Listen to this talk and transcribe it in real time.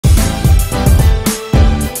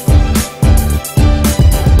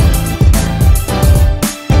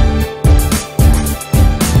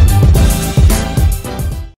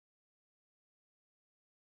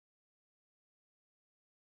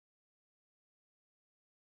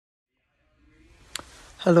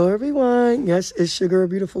Hello everyone, yes, it's your girl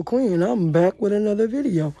Beautiful Queen and I'm back with another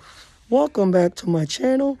video. Welcome back to my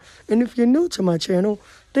channel, and if you're new to my channel,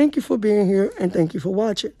 thank you for being here and thank you for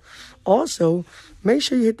watching. Also, make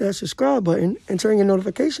sure you hit that subscribe button and turn your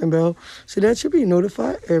notification bell so that you'll be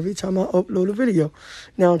notified every time I upload a video.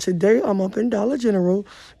 Now today I'm up in Dollar General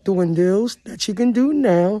doing deals that you can do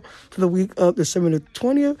now for the week of December the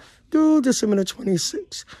 20th through December the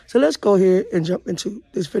 26th. So let's go ahead and jump into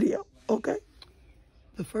this video, okay?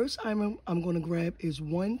 The first item I'm going to grab is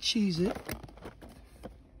one Cheez-It,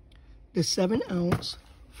 the 7 ounce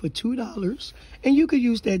for $2. And you could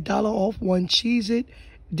use that $1 off one Cheez-It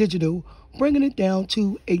digital, bringing it down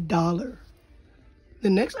to $1. The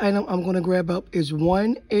next item I'm going to grab up is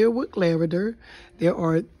one Airwick lavender. There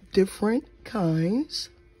are different kinds.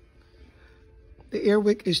 The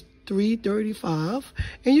Airwick is $3.35,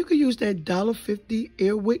 and you could use that $1.50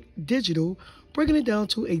 Airwick digital, bringing it down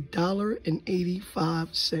to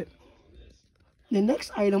 $1.85. The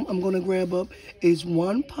next item I'm going to grab up is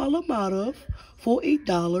one Palmolive for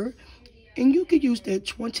 $1, and you could use that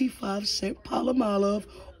 25-cent Palmolive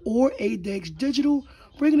or Adex digital,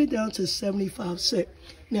 bringing it down to 75 cents.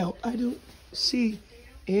 Now, I don't see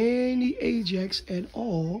any Ajax at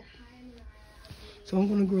all, so I'm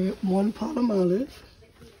going to grab one Palmolive.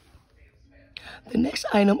 The next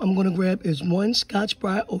item I'm going to grab is one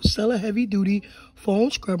Scotch-Brite Ocella Heavy Duty Foam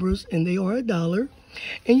Scrubbers, and they are $1.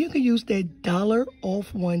 And you can use that $1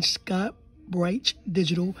 off one Scotch-Brite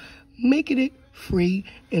digital, making it free,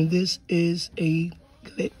 and this is a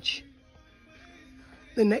glitch.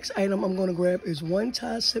 The next item I'm going to grab is one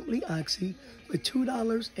Tide Simply Oxy for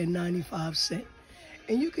 $2.95.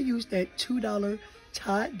 And you can use that $2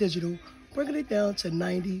 Tide digital, bringing it down to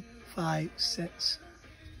 95 cents.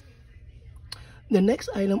 The next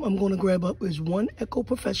item I'm going to grab up is one Echo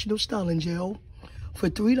Professional Styling Gel for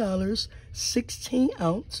 $3, 16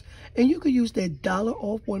 ounce. And you can use that $1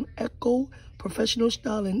 off one Echo Professional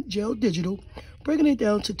Styling Gel digital, bringing it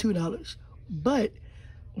down to $2. But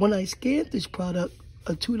when I scanned this product,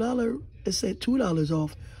 a $2, it said $2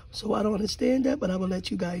 off. So I don't understand that, but I will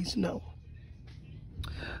let you guys know.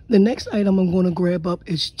 The next item I'm going to grab up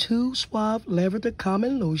is two Suave Lavender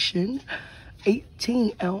Common Lotion,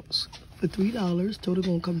 18 ounce. For $3, total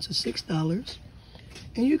gonna come to $6.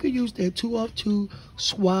 And you can use that 2 off 2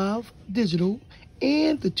 Suave digital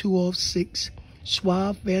and the 2 off 6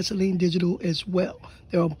 Suave Vaseline digital as well.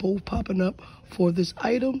 They are both popping up for this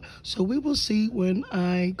item, so we will see when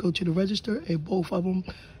I go to the register and both of them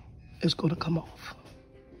is gonna come off.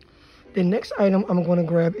 The next item I'm gonna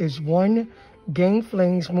grab is one Game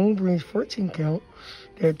Flames Moon Breeze 14 count.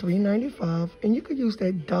 They're $3.95, and you could use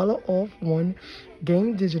that $1 off one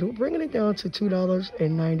Game Digital, bringing it down to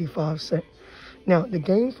 $2.95. Now, the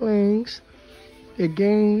Game Flames, the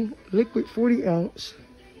Game Liquid 40 ounce,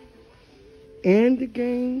 and the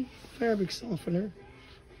Game Fabric Softener,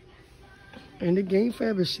 and the Game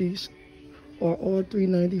Fabric Sheets are all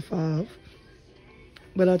 $3.95.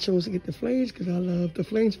 But I chose to get the Flames because I love the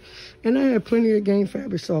Flames, and I have plenty of Game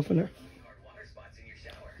Fabric Softener.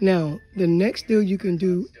 Now, the next deal you can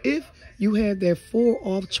do if you have that 4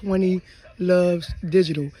 off 20 Loves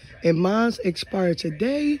digital, and mine's expired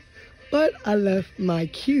today, but I left my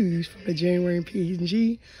Q's from the January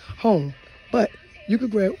P&G home. But you could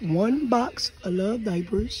grab one box of Love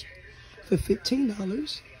diapers for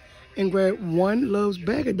 $15 and grab one Love's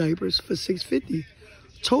bag of diapers for $6.50,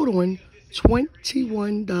 totaling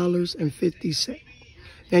 $21.50.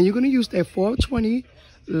 Now you're going to use that 4 off 20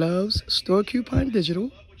 Love's store coupon digital,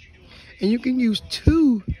 and you can use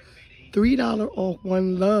two $3 off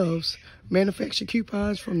one Love's manufacturer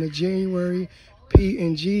coupons from the January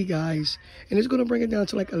P&G, guys. And it's going to bring it down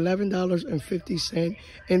to like $11.50.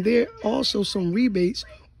 And there are also some rebates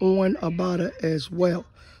on Ibotta as well.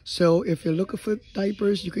 So if you're looking for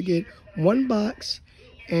diapers, you could get one box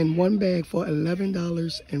and one bag for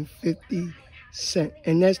 $11.50.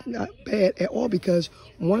 And that's not bad at all because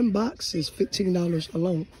one box is $15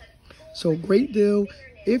 alone. So great deal.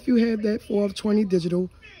 If you have that 4 off 20 digital,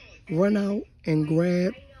 run out and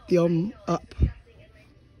grab them up.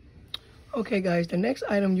 Okay guys, the next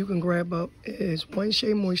item you can grab up is one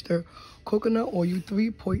Shea Moisture Coconut Oil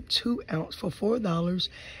 3.2 ounce for $4,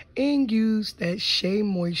 and use that Shea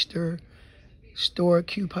Moisture store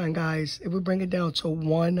coupon, guys. It would bring it down to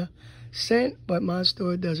 1 cent, but my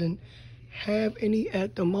store doesn't have any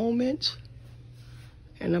at the moment,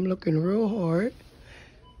 and I'm looking real hard.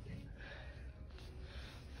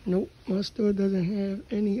 Nope, my store doesn't have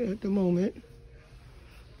any at the moment.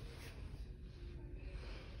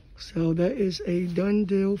 So that is a done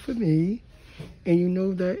deal for me. And you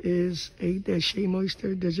know that Shea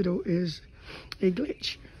Moisture Digital is a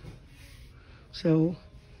glitch. So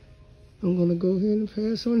I'm gonna go ahead and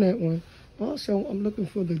pass on that one. Also, I'm looking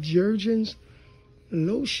for the Jergens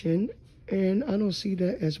lotion, and I don't see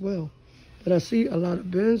that as well. But I see a lot of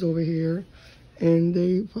bins over here, and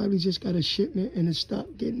they probably just got a shipment and it's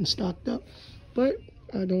getting stocked up. But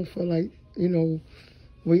I don't feel like, you know,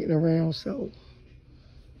 waiting around, so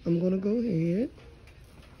I'm gonna go ahead.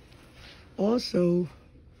 Also,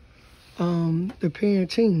 the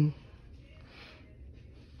Pantene.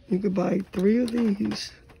 You could buy 3 of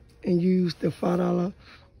these and use the $5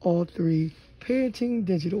 all 3 Pantene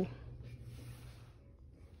Digital.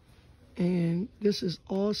 And this is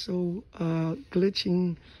also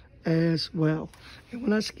glitching as well. And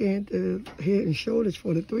when I scanned the Head and Shoulders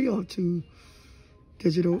for the 3 off 2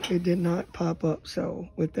 digital, it did not pop up. So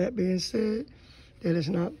with that being said, that is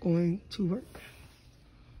not going to work.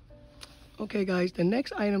 Okay guys, the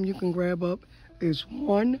next item you can grab up is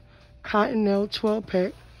 1 Cottonelle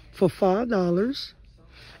 12-pack for $5.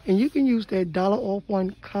 And you can use that $1 off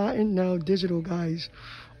 1 Cottonelle digital, guys.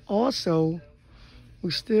 Also, we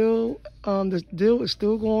still, the deal is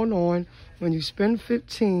still going on. When you spend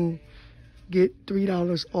 $15, get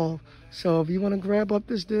 $3 off. So if you want to grab up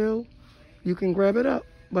this deal, you can grab it up.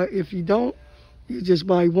 But if you don't, you just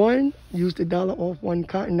buy 1, use the $1 off 1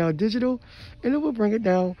 Cottonelle digital, and it will bring it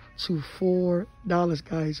down to $4,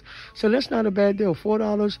 guys. So that's not a bad deal.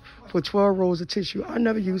 $4 for 12 rolls of tissue. I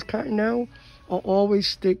never use Cottonelle. I always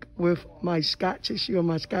stick with my Scott tissue or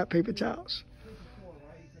my Scott paper towels.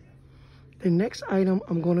 The next item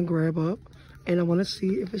I'm going to grab up, and I want to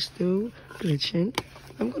see if it's still glitching.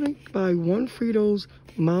 I'm going to buy 1 Fritos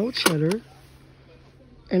mild cheddar,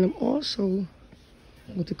 and I'm also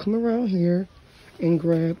going to come around here and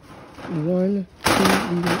grab 1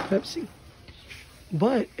 2-liter Pepsi.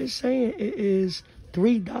 But it's saying it is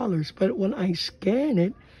 $3, but when I scan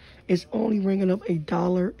it, it's only ringing up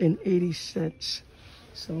 $1.80.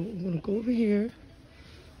 So I'm going to go over here.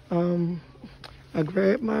 I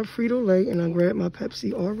grabbed my Frito-Lay and I grabbed my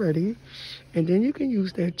Pepsi already. And then you can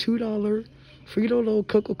use that $2 Frito-Lay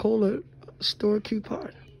Coca-Cola store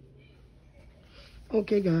coupon.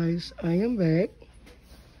 Okay guys, I am back.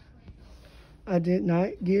 I did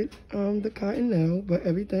not get the Cottonelle, but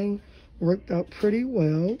everything worked out pretty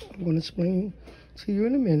well. I'm going to explain to you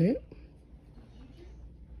in a minute.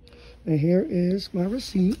 And here is my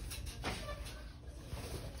receipt.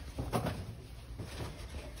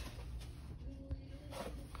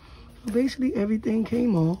 Basically everything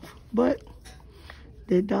came off, but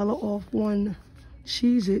the $1 off 1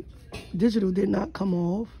 Cheez-It digital did not come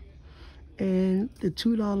off, and the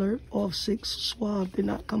 $2 off 6 Suave did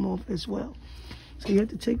not come off as well. So you have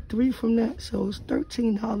to take 3 from that. So it's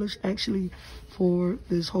 $13 actually for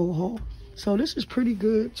this whole haul. So this is pretty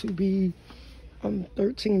good to be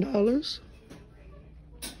 $13.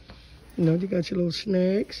 You know, you got your little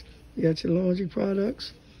snacks, you got your laundry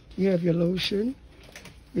products, you have your lotion,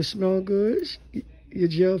 your smell goods, your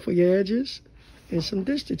gel for your edges, and some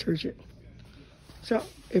dish detergent. So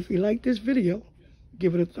if you like this video,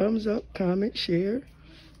 give it a thumbs up, comment, share.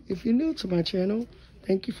 If you're new to my channel,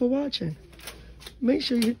 thank you for watching. Make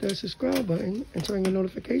sure you hit that subscribe button and turn your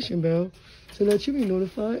notification bell so that you'll be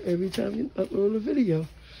notified every time you upload a video.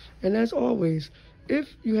 And as always,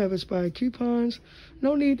 if you have expired coupons,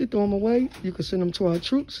 no need to throw them away. You can send them to our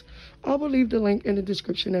troops. I will leave the link in the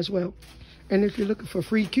description as well. And if you're looking for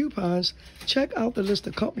free coupons, check out the list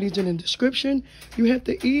of companies in the description. You have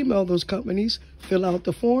to email those companies, fill out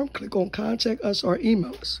the form, click on contact us or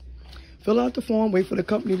email us. Fill out the form, wait for the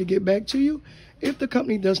company to get back to you. If the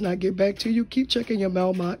company does not get back to you, keep checking your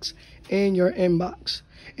mailbox and your inbox.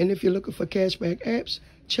 And if you're looking for cashback apps,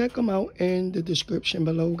 check them out in the description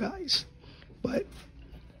below, guys. But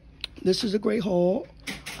this is a great haul.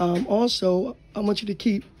 Also, I want you to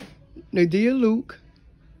keep Nadia, Luke,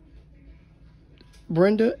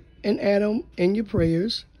 Brenda, and Adam in your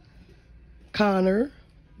prayers. Connor,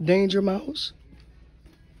 Danger Mouse,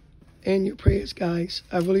 in your prayers, guys.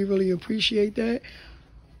 I really, really appreciate that.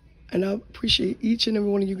 And I appreciate each and every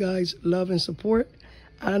one of you guys' love and support.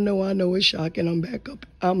 I know it's shocking. I'm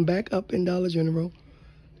back up in Dollar General.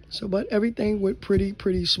 So, but everything went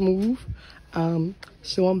pretty smooth.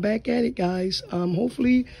 So I'm back at it, guys.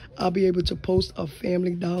 Hopefully I'll be able to post a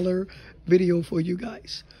Family Dollar video for you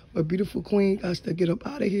guys. But beautiful queen got to get up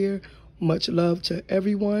out of here. Much love to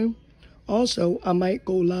everyone. Also, I might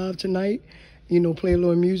go live tonight, you know, play a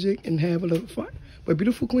little music and have a little fun. But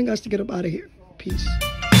beautiful queen got to get up out of here. Peace.